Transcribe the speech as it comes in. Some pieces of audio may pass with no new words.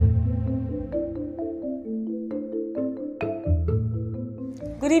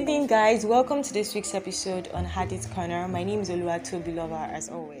Good evening, guys. Welcome to this week's episode on Hadith's Corner. My name is Oluwatobi Lover, as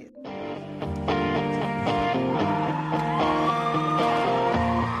always.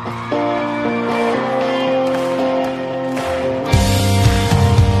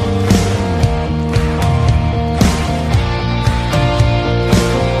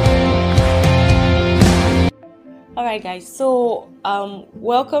 Alright, guys. So,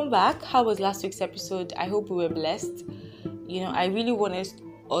 welcome back. How was last week's episode? I hope we were blessed. I really wanted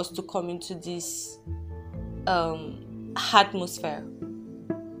us to come into this atmosphere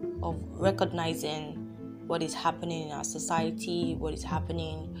of recognizing what is happening in our society, what is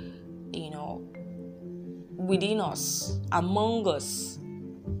happening, within us, among us.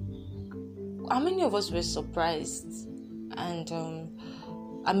 How many of us were surprised? And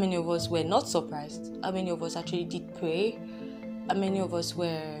how many of us were not surprised? How many of us actually did pray? How many of us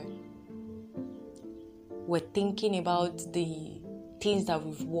were thinking about the things that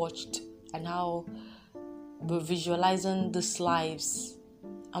we've watched and how we're visualizing these lives?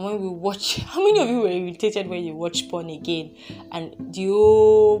 And when we watch, how many of you were irritated when you watch porn again and the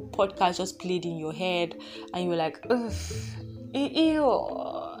whole podcast just played in your head and you were like, ugh,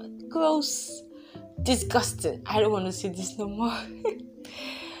 ew, gross, disgusting, I don't want to see this no more.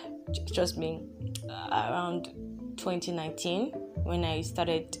 Trust me, around 2019 when I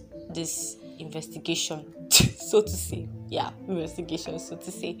started this investigation, so to say,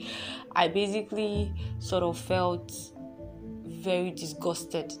 I basically sort of felt very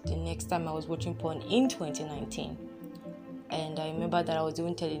disgusted the next time I was watching porn in 2019. And I remember that I was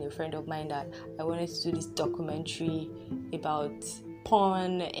even telling a friend of mine that I wanted to do this documentary about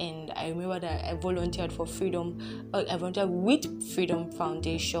porn, and I remember that I volunteered for Freedom. I volunteered with Freedom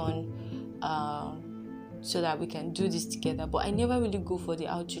Foundation so that we can do this together. But I never really go for the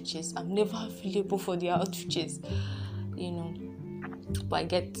outreaches. I'm never available for the outreaches, But I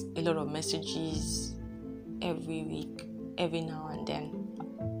get a lot of messages every week, every now and then,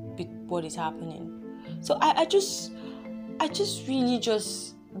 with what is happening. So I just really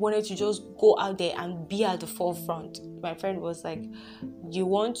just wanted to just go out there and be at the forefront. My friend was like, you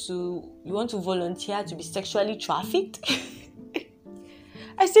want to volunteer to be sexually trafficked?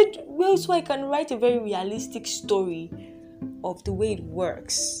 I said, well, so I can write a very realistic story of the way it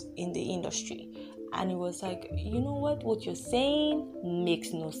works in the industry. And he was like, you know what you're saying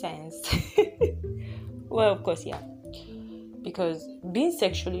makes no sense. Well, of course, yeah. Because being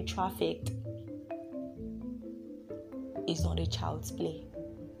sexually trafficked is not a child's play.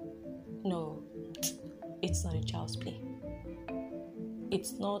 No, it's not a child's play.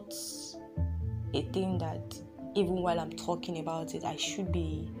 It's not a thing that even while I'm talking about it, I should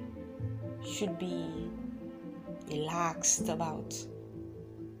be relaxed about.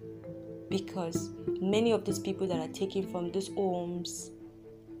 Because many of these people that are taken from these homes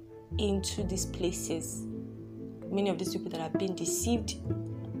into these places, many of these people that have been deceived,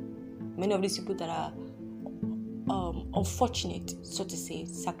 many of these people that are unfortunate, so to say,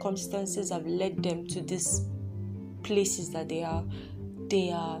 circumstances have led them to these places that they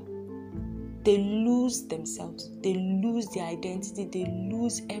lose themselves, they lose their identity, they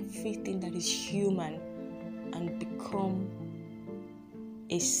lose everything that is human and become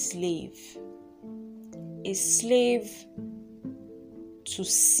a slave to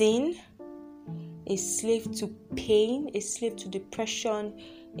sin, a slave to pain, a slave to depression,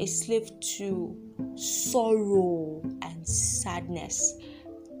 a slave to sorrow and sadness,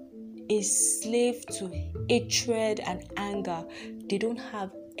 a slave to hatred and anger. They don't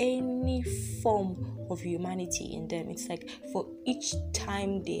have any form of humanity in them. It's like for each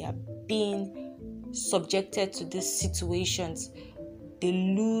time they are being subjected to these situations, they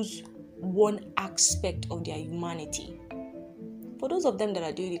lose one aspect of their humanity. For those of them that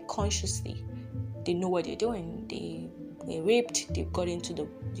are doing it consciously, they know what they're doing. They're raped, they've got into the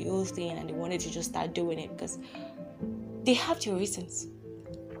whole thing, and they wanted to just start doing it because they have their reasons.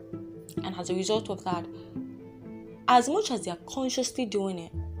 And as a result of that, as much as they are consciously doing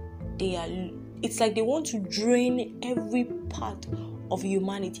it, it's like they want to drain every part of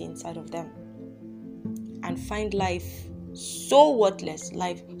humanity inside of them and find life so worthless,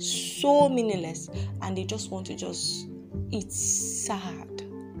 life so meaningless, and they just want to it's sad.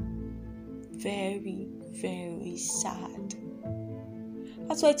 Very, very sad.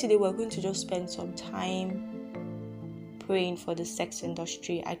 That's why today we're going to just spend some time praying for the sex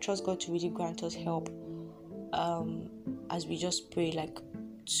industry. I trust God to really grant us help as we just pray like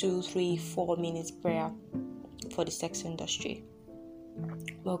 2, 3, 4 minutes prayer for the sex industry.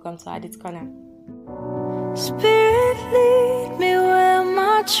 Welcome to Hadith's Corner. Spirit, lead me where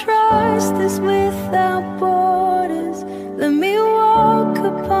my trust is without borders. Let me walk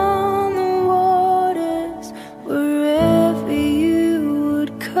upon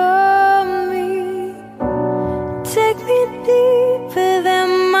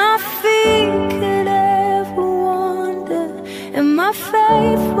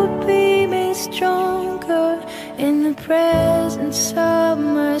life would be made stronger in the presence of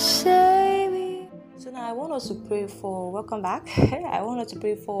my Savior. So now I want us to pray for, welcome back. I want us to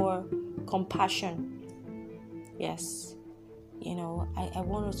pray for compassion. Yes. I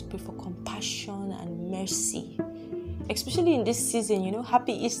want us to pray for compassion and mercy. Especially in this season,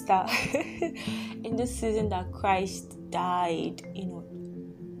 happy Easter. In this season that Christ died,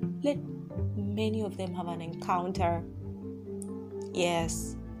 let many of them have an encounter.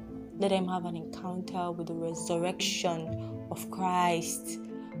 Yes. Let them have an encounter with the resurrection of Christ.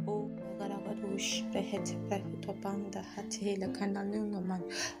 Oh,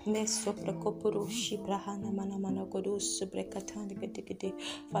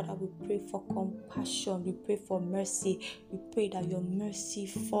 Father, we pray for compassion, we pray for mercy, we pray that your mercy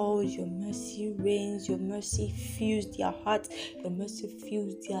falls, your mercy reigns, your mercy fills their hearts, your mercy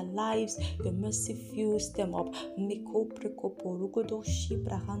fills their lives, your mercy fills them up.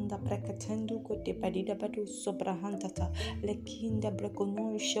 Lekinda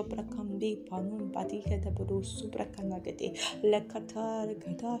brekonon shopra kambi panum badika da bado supra kanagade lekata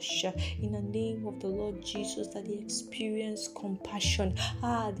gadasha. In the name of the Lord Jesus, that they experience compassion,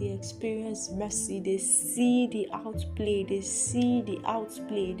 they experience mercy, they see the outplay, they see the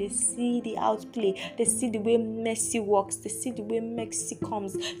outplay, they see the outplay, they see the way mercy works, they see the way mercy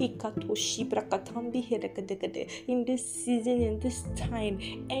comes. In this season, in this time,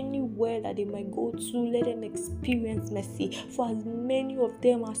 anywhere that they might go to, let them experience mercy for as many of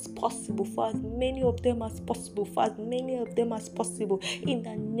them as possible, for as many of them as possible, for as many of them as possible. In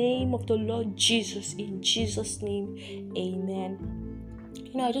the name of the Lord Jesus, in Jesus' name, amen.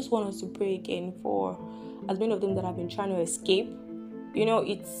 I just want us to pray again for as many of them that have been trying to escape.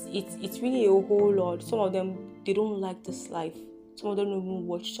 It's really a whole lot. Some of them, they don't like this life. Some of them don't even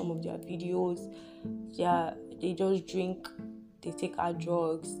watch some of their videos. Yeah, they just drink, they take hard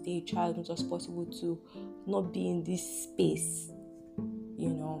drugs, they try as much as possible to not be in this space,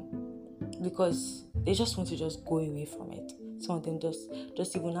 because they just want to just go away from it. Some of them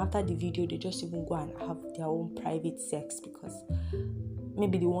just even after the video, they just even go and have their own private sex because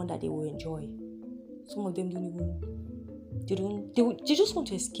maybe the one that they will enjoy. Some of them they just want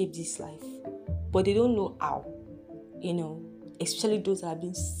to escape this life, but they don't know how, especially those that have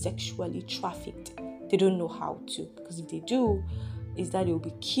been sexually trafficked. They don't know how to, because if they do, is that they will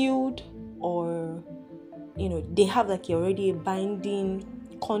be killed, or they have already a binding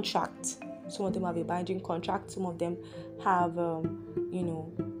contract. Some of them have a binding contract. Some of them have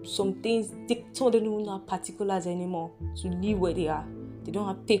some things. Some of them don't have particulars anymore to live where they are. They don't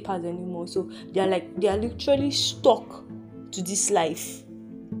have papers anymore, so they are literally stuck to this life.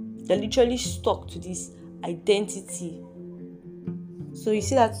 They're literally stuck to this identity. So you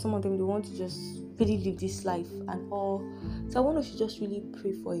see that some of them, they want to just really live this life and all. So I want us to just really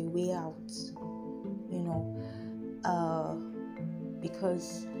pray for a way out,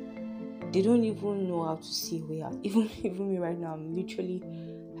 because they don't even know how to see a way out. Even me right now,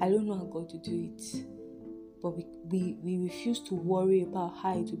 I don't know how God to do it. But we refuse to worry about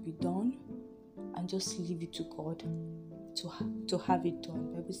how it will be done and just leave it to God to have it done.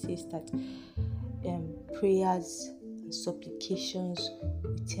 The Bible says that prayers and supplications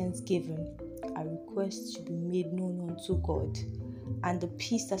with thanksgiving and requests should be made known unto God, and the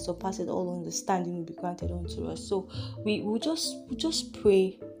peace that surpasses all understanding will be granted unto us. So we will just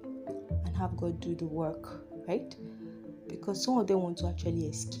pray and have God do the work, right? Because some of them want to actually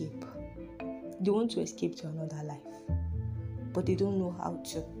escape. They want to escape to another life, but they don't know how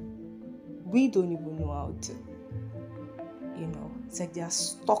to. We don't even know how to. It's like they are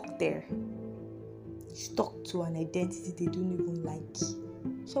stuck there, stuck to an identity they don't even like.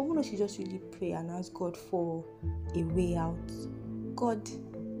 So I want us to just really pray and ask God for a way out. God,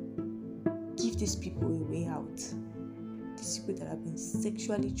 give these people a way out. These people that have been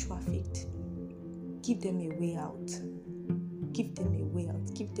sexually trafficked, give them a way out. Give them a way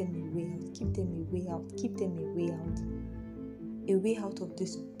out. Give them a way out. Give them a way out. Give them a way out. A way out of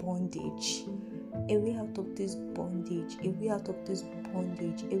this bondage. A way out of this bondage. A way out of this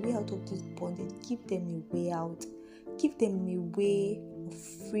bondage. A way out of this bondage. Give them a way out. Give them a way of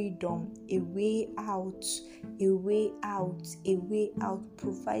freedom. A way out. A way out. A way out.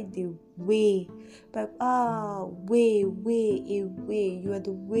 Provide the way. But a way. You are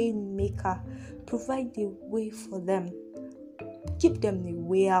the way maker. Provide the way for them. Give them a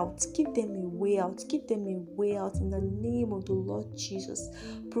way out. Give them a way out. Give them a way out in the name of the Lord Jesus.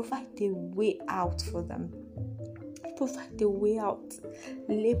 Provide a way out for them. provide the way out.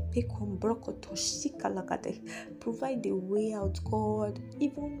 Provide the way out, God.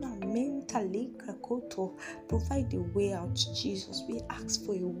 Even mentally, provide the way out, Jesus. We ask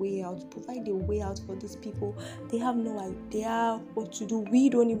for a way out. Provide a way out for these people. They have no idea what to do. We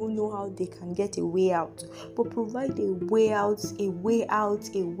don't even know how they can get a way out. But provide a way out, a way out,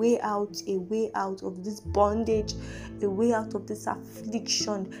 a way out, a way out of this bondage, a way out of this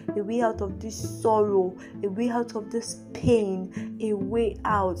affliction, a way out of this sorrow, a way out of this pain, a way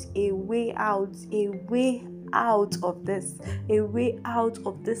out, a way out, a way out of this, a way out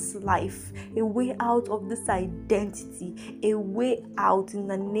of this life, a way out of this identity, a way out in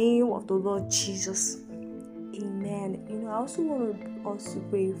the name of the Lord Jesus. Amen. I also want us to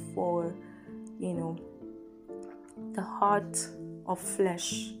pray for, the heart of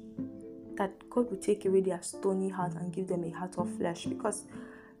flesh, that God will take away their stony heart and give them a heart of flesh. Because,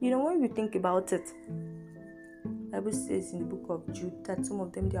 when we think about it, the Bible says in the book of Jude that some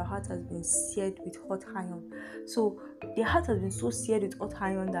of them, their heart has been seared with hot iron. So their heart has been so seared with hot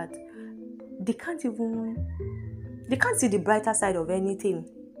iron that they can't see the brighter side of anything.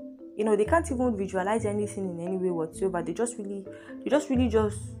 They can't even visualize anything in any way whatsoever. They just really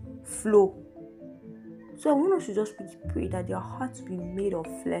flow. So I want us to just pray that their hearts will be made of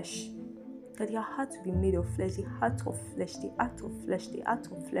flesh. That their hearts will be made of flesh, the heart of flesh, the heart of flesh, the heart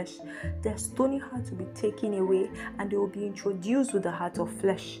of flesh. Their stony heart will be taken away and they will be introduced with the heart of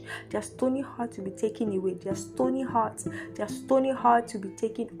flesh. Their stony heart will be taken away. Their stony heart will be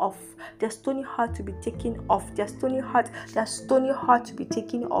taken off. Their stony heart will be taken off. Their stony heart will be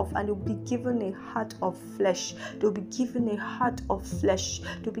taken off, and they will be given a heart of flesh. They will be given a heart of flesh.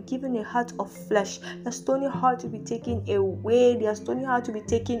 They will be given a heart of flesh. Their stony heart will be taken away. Their stony heart will be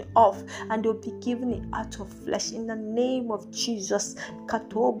taken off, and they'll be given a heart of flesh in the name of Jesus.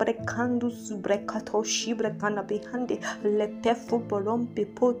 Kato brekandu subrekato shibrekana behande letefu borompe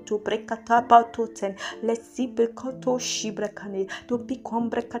poto brekata batoten lesibrekato shibrekane. They'll become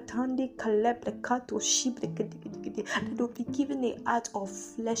brekatandi kalebrekato shibrekadi. They'll be given a heart of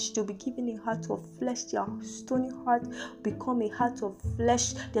flesh. They'll be given a heart of flesh. Their stony heart become a heart of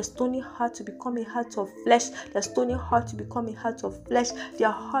flesh. Their stony heart to become a heart of flesh. Their stony heart to become a heart of flesh.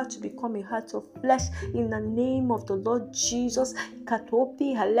 Their heart to become a heart of flesh in the name of the Lord Jesus. Thank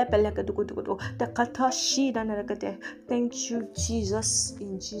you, Jesus.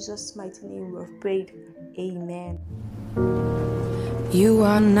 In Jesus' mighty name we have prayed. Amen. You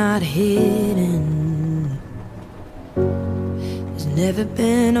are not hidden. There's never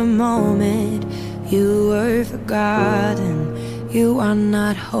been a moment you were forgotten. You are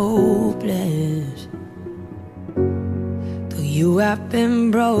not hopeless. Though you have been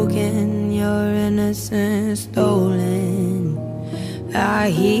broken, your innocence stolen, I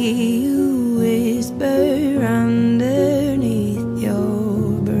hear you whisper underneath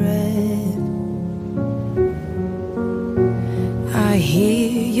your breath. I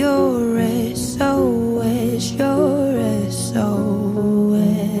hear your SOS, your SOS.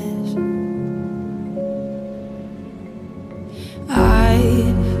 I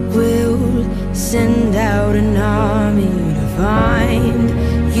will send out an army to find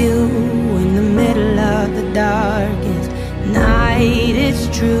you in the middle of the darkest night. It's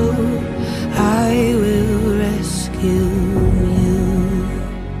true, I will rescue you.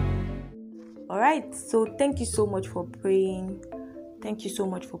 Alright, so thank you so much for praying. Thank you so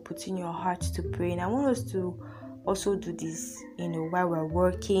much for putting your heart to pray. And I want us to also do this, while we're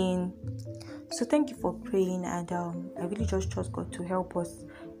working. So thank you for praying, and I really just trust God to help us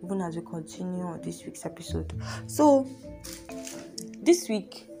even as we continue on this week's episode. So this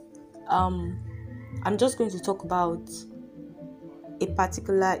week, I'm just going to talk about a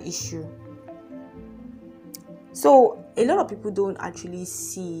particular issue. So a lot of people don't actually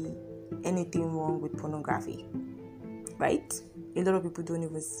see anything wrong with pornography, right? A lot of people don't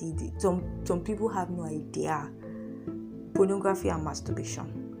even see it. Some people have no idea pornography and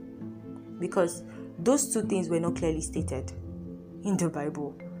masturbation, because those two things were not clearly stated in the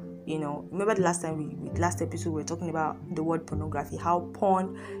Bible. Remember the last episode we were talking about the word pornography, how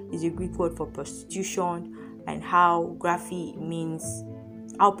porn is a Greek word for prostitution, and how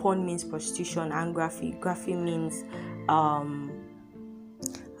porn means prostitution, and graphy means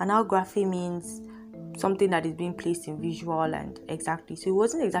and how graphy means something that is being placed in visual, and exactly. So it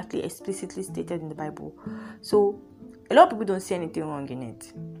wasn't exactly explicitly stated in the Bible. So a lot of people don't see anything wrong in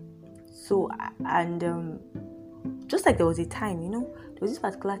it. So, and just like there was a time, there was this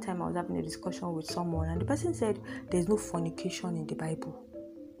particular time I was having a discussion with someone, and the person said there's no fornication in the Bible.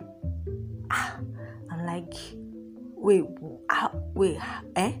 I'm like, wait,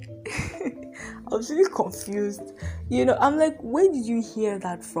 eh? I was really confused. I'm like, where did you hear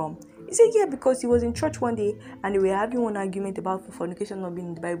that from? He said, yeah, because he was in church one day and they were having one argument about fornication not being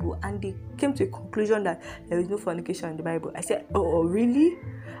in the Bible, and they came to a conclusion that there is no fornication in the Bible. I said, oh really?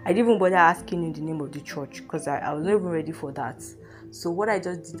 I didn't even bother asking in the name of the church because I was not even ready for that. So what I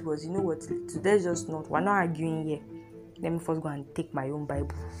just did was, we're not arguing here. Let me first go and take my own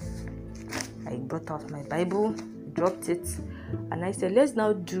Bible. I brought out my Bible, dropped it, and I said, let's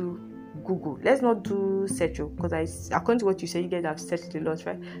now do Google. Let's not do search, because according to what you said, you guys have searched a lot,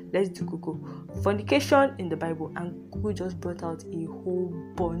 right? Let's do Google. Fornication in the Bible, and Google just brought out a whole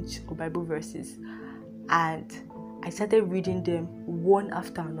bunch of Bible verses, and I started reading them one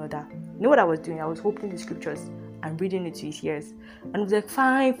after another. You know what I was doing? I was opening the scriptures and reading it to his ears, and I was like,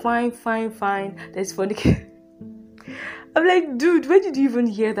 fine. There's fornication. I'm like, dude, where did you even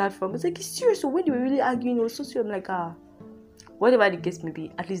hear that from? It's like, it's serious. So when they were really arguing, it was so serious. I'm like, whatever the case may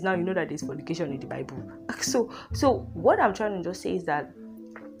be, at least now you know that there's fornication in the Bible. So what I'm trying to just say is that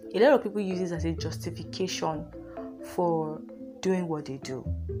a lot of people use this as a justification for doing what they do.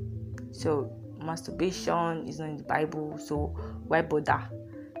 So masturbation is not in the Bible, so why bother?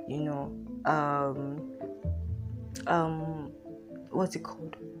 What's it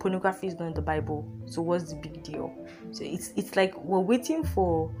called? Pornography is not in the Bible, so what's the big deal? So it's like we're waiting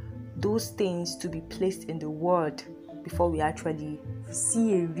for those things to be placed in the Word before we actually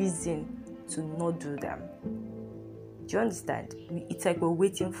see a reason to not do them. Do you understand? It's like we're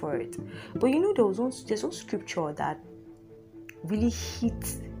waiting for it. But there's one scripture that really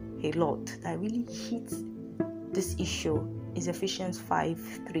hits a lot, that really hits this issue, is Ephesians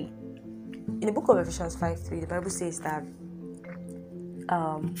 5:3. In the book of Ephesians 5:3, the Bible says that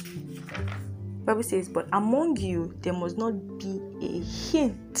but among you there must not be a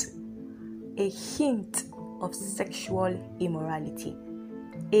hint of sexual immorality.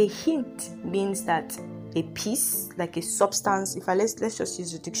 A hint means that a piece, like a substance. Let's just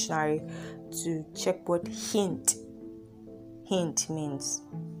use the dictionary to check what hint means.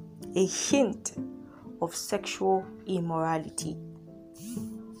 A hint of sexual immorality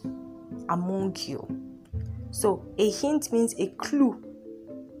among you. So a hint means a clue,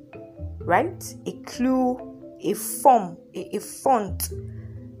 right? A clue, a form, a font,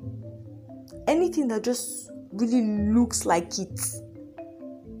 anything that just really looks like it.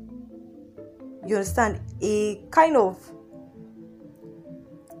 You understand? A kind of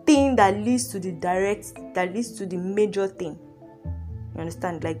thing that leads to the major thing. You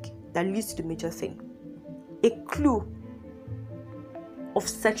understand? Like that leads to the major thing. A clue of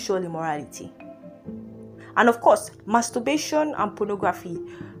sexual immorality. And of course, masturbation and pornography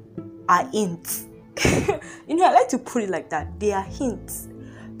are hints. I like to put it like that. They are hints.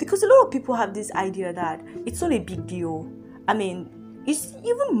 Because a lot of people have this idea that it's not a big deal. I mean, it's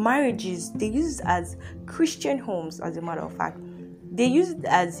even marriages, they use it as Christian homes, as a matter of fact. They use it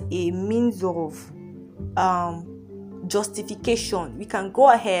as a means of justification. We can go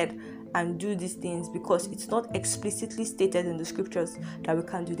ahead and do these things because it's not explicitly stated in the scriptures that we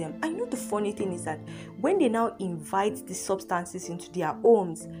can't do them. I know the funny thing is that when they now invite these substances into their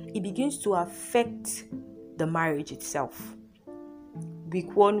homes, it begins to affect the marriage itself.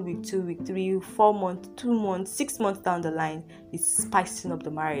 Week 1, week 2, week 3, 4 months, 2 months, 6 months down the line, it's spicing up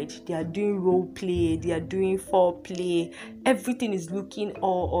the marriage. They are doing role play, they are doing foreplay, everything is looking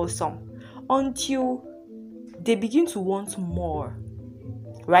all awesome until they begin to want more.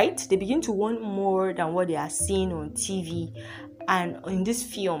 Right? They begin to want more than what they are seeing on TV and in these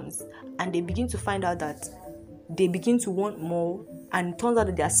films, and they begin to find out that they begin to want more, and it turns out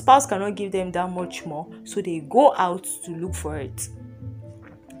that their spouse cannot give them that much more, so they go out to look for it.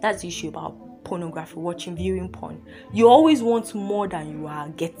 That's the issue about pornography, viewing porn. You always want more than you are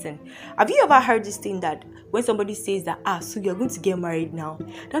getting. Have you ever heard this thing that when somebody says that, so you're going to get married now,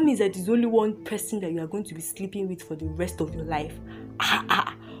 that means that there's only one person that you are going to be sleeping with for the rest of your life?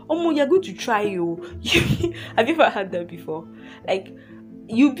 You're going to try you. Have you ever heard that before? Like,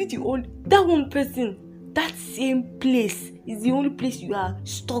 you'll be that one person, that same place is the only place you are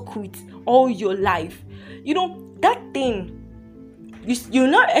stuck with all your life. That thing, you're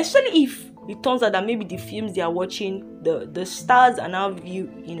not, especially if it turns out that maybe the films they are watching, the stars are now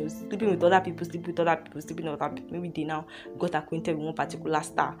sleeping with other people, maybe they now got acquainted with one particular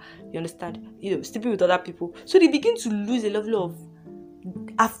star, you understand, sleeping with other people, so they begin to lose a level of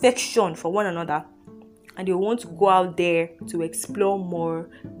affection for one another, and they want to go out there to explore more.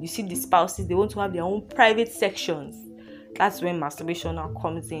 You see the spouses, they want to have their own private sections. That's when masturbation now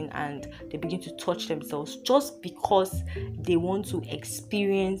comes in, and they begin to touch themselves just because they want to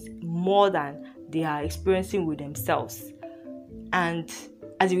experience more than they are experiencing with themselves. And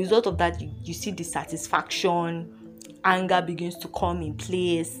as a result of that, you see dissatisfaction, anger begins to come in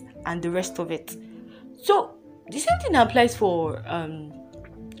place, and the rest of it. So the same thing applies for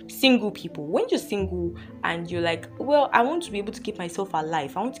single people. When you're single and you're like, well, I want to be able to keep myself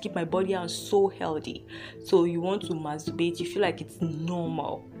alive, I want to keep my body and soul healthy, so you want to masturbate, you feel like it's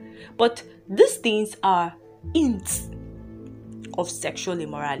normal. But these things are hints of sexual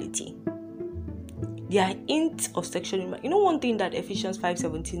immorality. They are hints of sexual immorality. One thing that Ephesians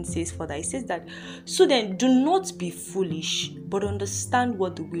 5:17 says for that, it says that, so then do not be foolish, but understand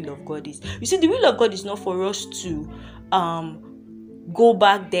what the will of God is. You see, the will of God is not for us to go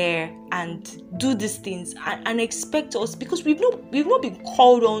back there and do these things and expect us, because we've not been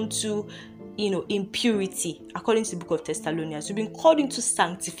called on to impurity. According to the book of Thessalonians, we've been called into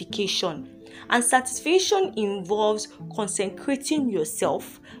sanctification. And sanctification involves consecrating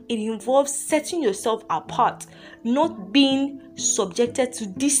yourself. It involves setting yourself apart, not being subjected to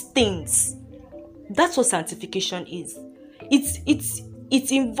these things. That's what sanctification is.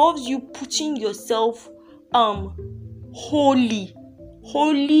 It involves you putting yourself holy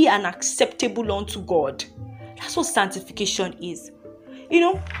and acceptable unto God. That's what sanctification is.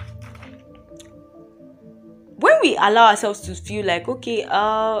 When we allow ourselves to feel like, okay,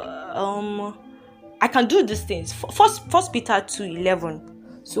 I can do these things. First Peter 2:11.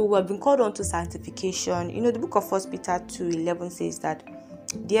 So we have been called on to sanctification. The book of First Peter 2:11 says that,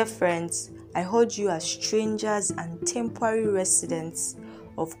 dear friends, I urge you as strangers and temporary residents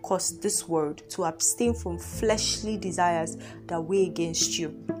of course this world to abstain from fleshly desires that war against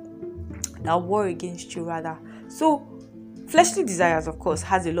you. So fleshly desires, of course,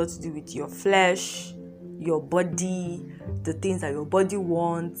 has a lot to do with your flesh, your body, the things that your body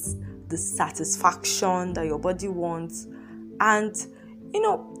wants, the satisfaction that your body wants. And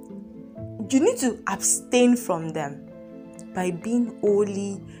you need to abstain from them by being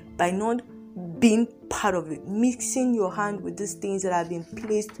holy, by not being part of it, mixing your hand with these things that have been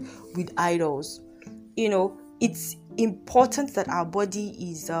placed with idols. It's important that our body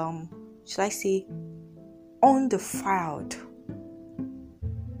is undefiled.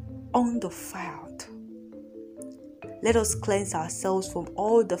 Let us cleanse ourselves from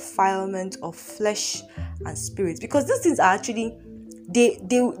all defilement of flesh and spirit, because these things are actually they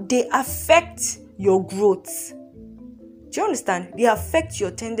affect your growth. Do you understand? They affect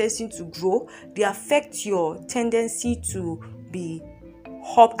your tendency to grow. They affect your tendency to be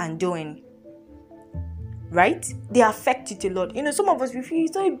up and doing. Right? They affect it a lot. Some of us, we feel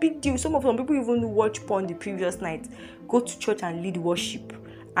it's not a big deal. Some people even watch porn the previous night, go to church and lead worship,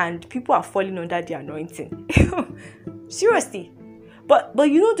 and people are falling under the anointing. Seriously. But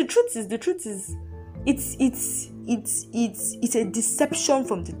the truth is it's a deception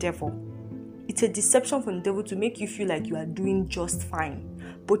from the devil. It's a deception from the devil to make you feel like you are doing just fine,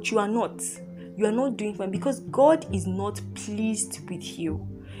 but you are not. You are not doing fine, because God is not pleased with you.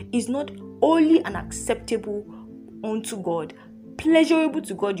 It's not holy and acceptable unto God. Pleasurable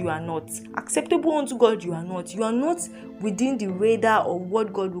to God, you are not. Acceptable unto God, you are not. You are not within the radar of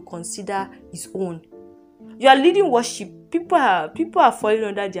what God will consider his own. You are leading worship. People are falling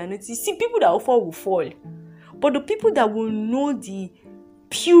under the anointing. See, people that will fall. But the people that will know the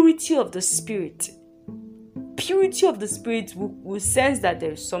purity of the spirit will sense that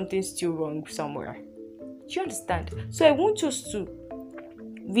there is something still wrong somewhere. Do you understand? So I want us to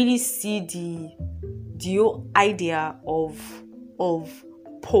really see the whole idea of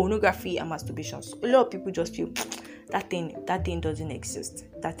pornography and masturbation. So a lot of people just feel that thing doesn't exist.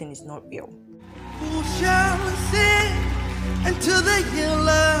 That thing is not real. Who shall ascend into the hill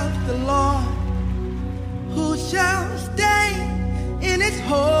of the Lord? Who shall stay in his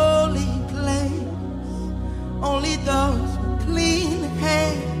holy place? Only those with clean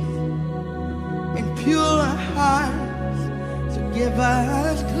hands and pure hearts. So give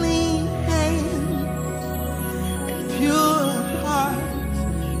us clean hands and pure hearts.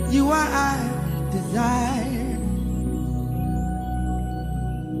 You are our desire.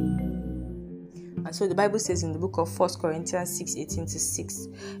 And so the Bible says in the book of 1 Corinthians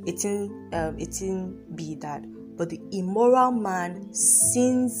 6:18-18b that, but the immoral man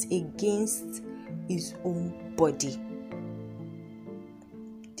sins against his own body.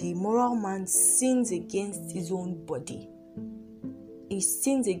 The immoral man sins against his own body. He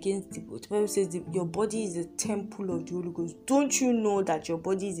sins against the body. The Bible says your body is a temple of the Holy Ghost. Don't you know that your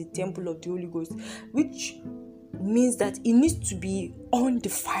body is a temple of the Holy Ghost? Which means that it needs to be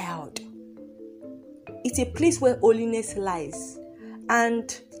undefiled. It's a place where holiness lies.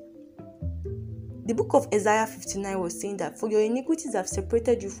 And the book of Isaiah 59 was saying that, for your iniquities have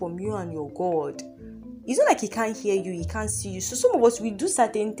separated you from you and your God. it's not like he can't hear you, he can't see you. So some of us, we do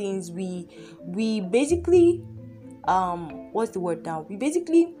certain things, we basically what's the word now? We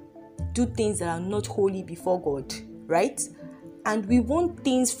basically do things that are not holy before God, right? And we want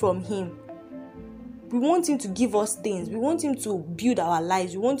things from him. We want him to give us things. We want him to build our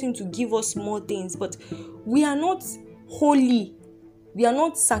lives. We want him to give us more things, but we are not holy. We are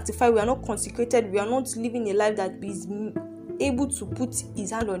not sanctified. We are not consecrated. We are not living a life that is able to put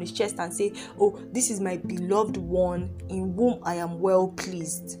his hand on his chest and say, oh, this is my beloved one in whom I am well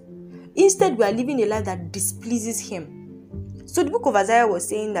pleased. Instead, we are living a life that displeases him. So the book of Isaiah was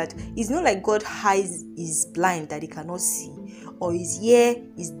saying that it's not like God eyes is blind that he cannot see, or his ear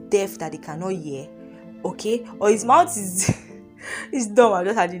is deaf that he cannot hear, okay, or his mouth is it's dumb. I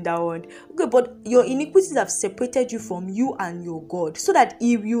just added that one. Okay, but your iniquities have separated you from you and your God, so that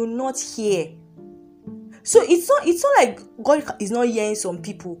he will not hear. So it's not like God is not hearing some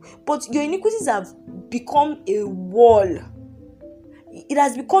people, but your iniquities have become a wall. It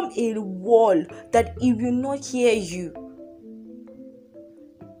has become a wall that he will not hear you.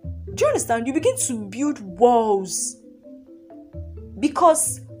 Do you understand? You begin to build walls,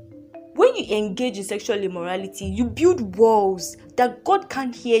 because when you engage in sexual immorality, you build walls that God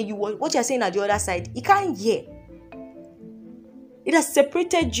can't hear you. What you're saying at the other side, he can't hear. It has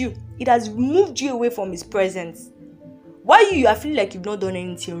separated you. It has moved you away from his presence. Why you are feeling like you've not done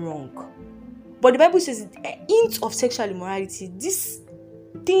anything wrong? But the Bible says, an hint of sexual immorality, these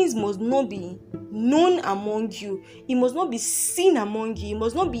things must not be known among you. It must not be seen among you. It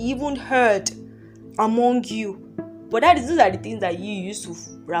must not be even heard among you. But those are the things that you used to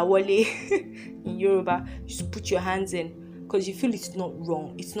rawole in Yoruba. You used to put your hands in because you feel it's not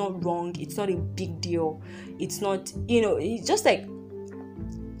wrong. It's not wrong. It's not a big deal. It's not, it's just like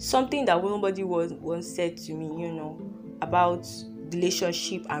something that somebody once said to me, about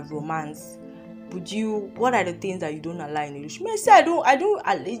relationship and romance. What are the things that you don't allow in a relationship? I say, I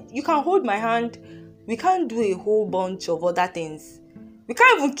don't, you can hold my hand. We can't do a whole bunch of other things. We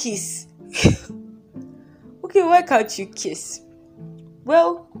can't even kiss. Okay, why can't you kiss?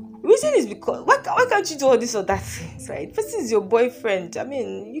 Well, the reason is because, why can't you do all these other things, right? This is your boyfriend. I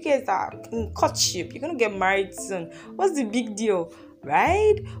mean, you guys are in courtship. You're going to get married soon. What's the big deal,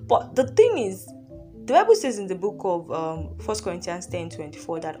 right? But the thing is, the Bible says in the book of 1 Corinthians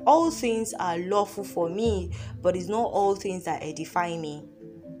 10:24 that all things are lawful for me, but it's not all things that edify me.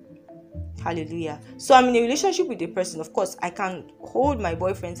 Hallelujah. So I'm in a relationship with a person. Of course, I can hold my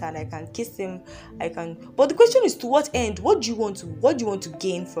boyfriend's hand, I can kiss him, but the question is, to what end? What do you want to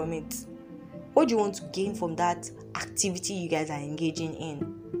gain from it? What do you want to gain from that activity you guys are engaging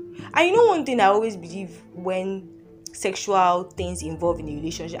in? And one thing I always believe when sexual things involved in a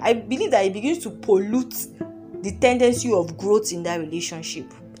relationship, I believe that it begins to pollute the tendency of growth in that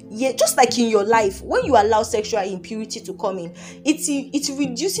relationship. Yeah, just like in your life, when you allow sexual impurity to come in, it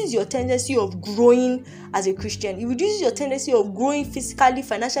reduces your tendency of growing as a Christian. It reduces your tendency of growing physically,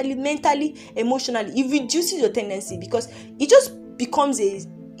 financially, mentally, emotionally. It reduces your tendency because it just becomes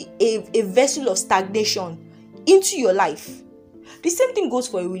a vessel of stagnation into your life. The same thing goes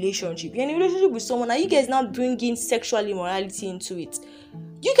for a relationship. You're in a relationship with someone, and you guys now bring in sexual immorality into it.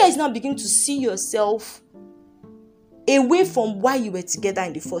 You guys now begin to see yourself away from why you were together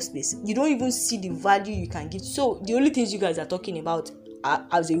in the first place. You don't even see the value you can give. So the only things you guys are talking about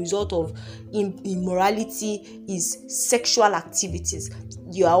as a result of immorality is sexual activities.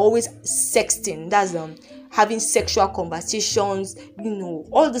 You are always sexting. That's having sexual conversations,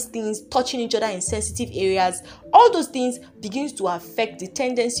 all those things, touching each other in sensitive areas. All those things begins to affect the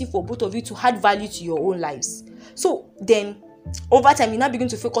tendency for both of you to add value to your own lives. So then over time, you now begin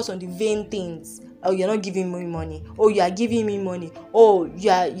to focus on the vain things. Oh, you're not giving me money. Oh, you are giving me money. Oh, you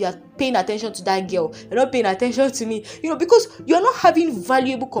are paying attention to that girl. You're not paying attention to me. Because you're not having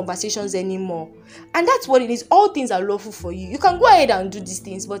valuable conversations anymore. And that's what it is. All things are lawful for you. You can go ahead and do these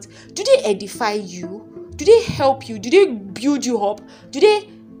things, but do they edify you? Do they help you? Do they build you up? Do they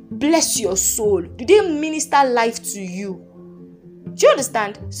bless your soul? Do they minister life to you? Do you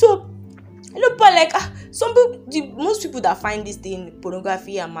understand? So, but most people that find this thing,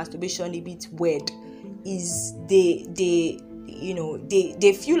 pornography and masturbation, a bit weird, is they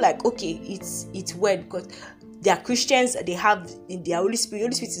feel like, okay, it's weird because they are Christians, they have their Holy Spirit.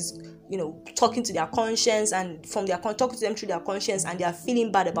 Holy Spirit is talking to their conscience, and from their talking to them through their conscience, and they are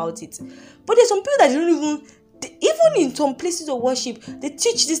feeling bad about it. But there's some people that don't even in some places of worship, they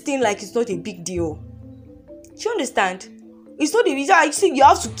teach this thing like it's not a big deal. Do you understand? It's not the reason. I think you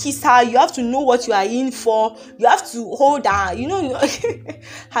have to kiss her. You have to know what you are in for. You have to hold her.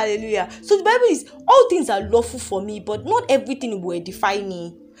 Hallelujah. So the Bible is, all things are lawful for me, but not everything will edify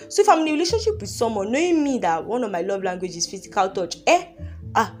me. So if I'm in a relationship with someone, knowing me that one of my love languages is physical touch,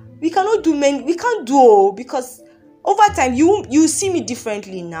 we cannot do we can't do, because over time you see me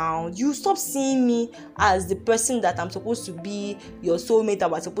differently now. You stop seeing me as the person that I'm supposed to be, your soulmate, that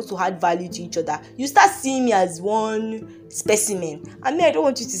we're supposed to add value to each other. You start seeing me as one specimen. I mean, I don't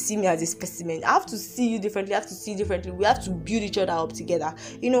want you to see me as a specimen. I have to see you differently. I have to see you differently. We have to build each other up together.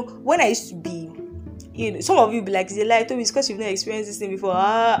 When I used to be, some of you be like, it's a lie, Toby, it's because you've never experienced this thing before.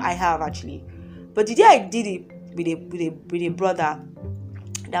 I have actually. But the day I did it with a brother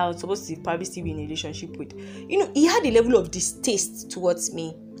that I was supposed to probably still be in a relationship with, he had a level of distaste towards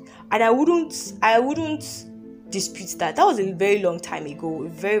me, and I wouldn't dispute that. That was a very long time ago, a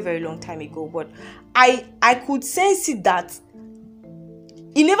very, very long time ago. But I could sense it that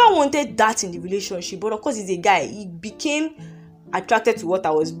he never wanted that in the relationship. But of course, he's a guy. He became attracted to what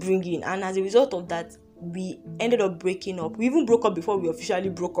I was bringing, and as a result of that, we ended up breaking up. We even broke up before we officially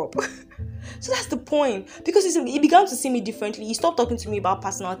broke up. So that's the point, because he began to see me differently. He stopped talking to me about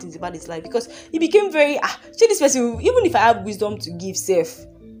personal things about his life, because he became very see, this person, even if I have wisdom to give self,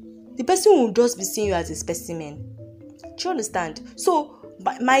 the person will just be seeing you as a specimen. Do you understand? So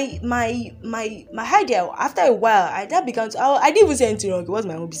my idea, after a while, I didn't even say anything wrong. It was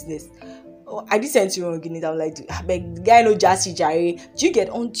my own business. I didn't say anything wrong in it. I'm like, the guy no just jare. Do you get?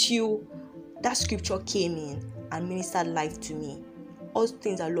 Until that scripture came in and ministered life to me. All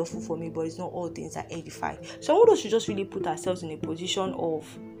things are lawful for me, but it's not all things that edify. So I want us to just really put ourselves in a position of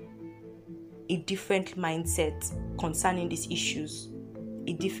a different mindset concerning these issues.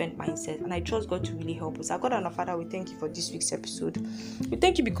 A different mindset. And I trust God to really help us. Our God and our Father, we thank you for this week's episode. We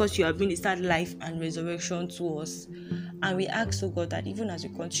thank you because you have ministered life and resurrection to us. And we ask, oh God, that even as we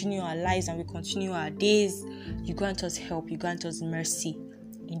continue our lives and we continue our days, you grant us help, you grant us mercy.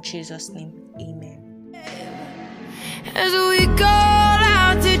 In Jesus' name, amen. As we go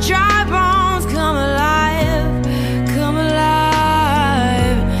out to dry bones, come alive, come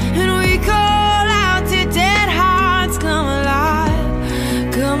alive. And we call out to dead hearts, come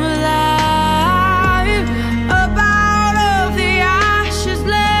alive, come alive. Up out of the ashes,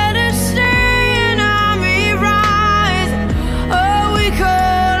 let us see an army rise. Oh, we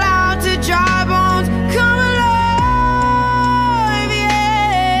call out to dry bones, come alive, yes.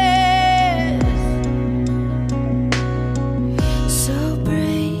 So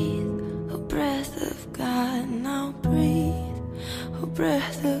breathe, oh breath of God, now breathe, oh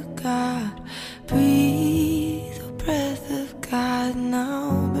breath of God, breathe, oh breath of God,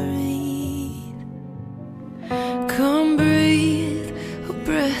 now breathe. Come breathe, oh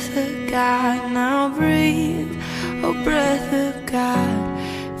breath of God, now breathe, oh breath of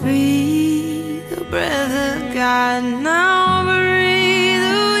God, breathe, oh breath of God, now breathe.